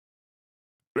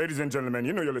Ladies and gentlemen,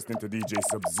 you know you're listening to DJ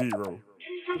Sub-Zero,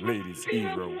 ladies'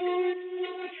 hero.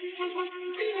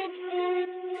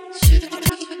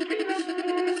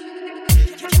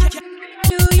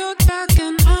 New York back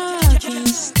in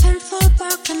August, 10th floor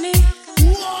balcony.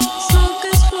 Smoke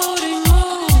is floating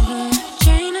over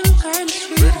Jane and Curtis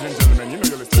Street. Ladies and gentlemen, you know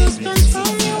you're listening to DJ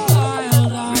From your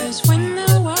wild eyes when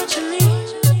they're watching me.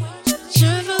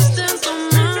 Shivers dance on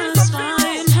my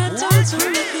spine, head down to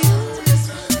my feet.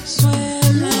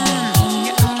 Swimming in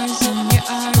your eyes, in your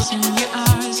eyes, in your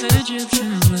eyes,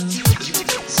 Egyptian blue.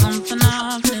 Something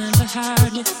I've never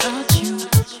had without you.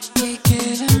 You're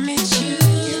giving me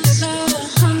chills at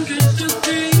 100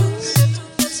 degrees.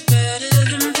 It's better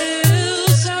than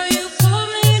pills. How you put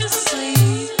me to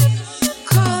sleep.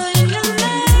 Calling your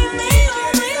name, the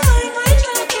only language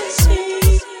I can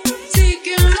speak.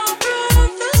 Taking my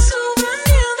breath, the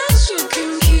souvenir that you can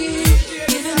keep.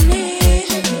 Giving me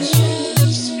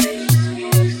chills.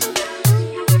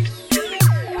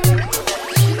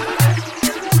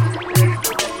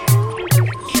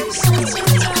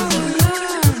 Sometimes I will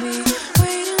love you,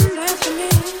 waiting there for me.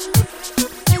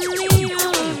 In the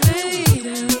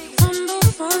elevator, from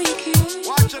before you keep.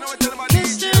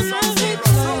 Kissed in every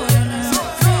corner,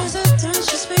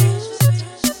 presidential space.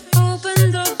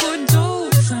 Opened up a door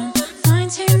from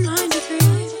 1993.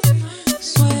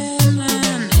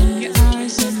 Swimming in your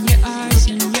eyes, in your eyes,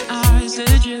 in your eyes,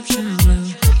 Egyptian blue.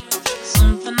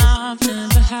 Something I've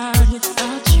never had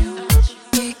without you.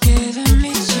 You're giving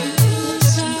me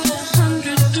chills at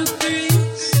 100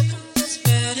 degrees. It's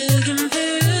better than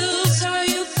pills. How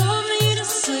you put me to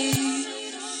sleep.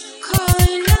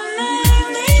 Calling your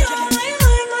name, the only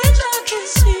language I can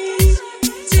speak.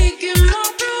 Taking my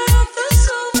breath, the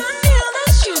souvenir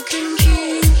that you can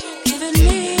keep. Giving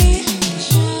me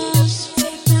chills.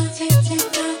 Take that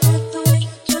breath away,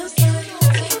 just like,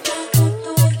 take that breath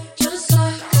away, just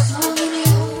like a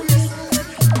souvenir.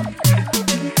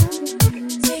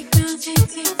 Take that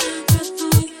breath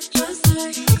away, just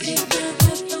like, take that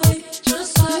breath away,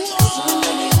 just like a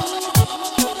souvenir.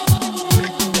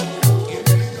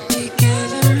 You're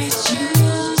giving me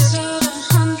chills at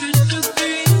 100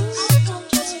 degrees.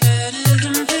 It's better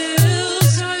than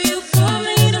pills. How you put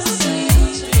me to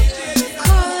sleep.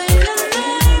 Calling your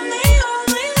name, the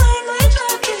only language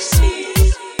I can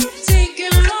speak.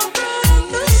 Taking my breath,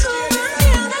 the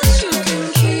souvenir that you can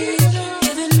keep.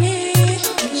 Giving me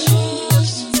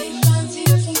chills. Take that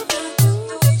breath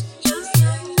away, just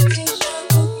like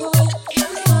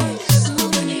a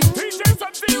souvenir. DJ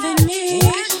Sub-Zero. Giving me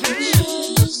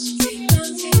chills. Take that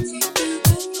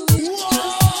breath away, just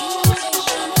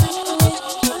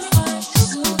like a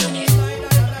souvenir.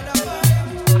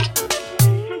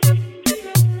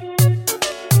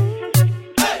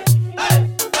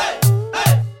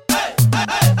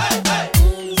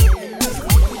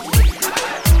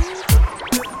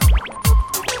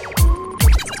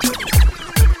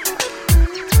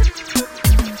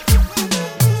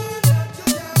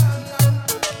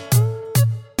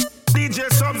 DJ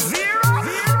Sub-Zero,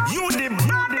 you the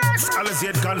baddest. Alice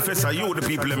yet confess, are you the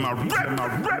people in my rep.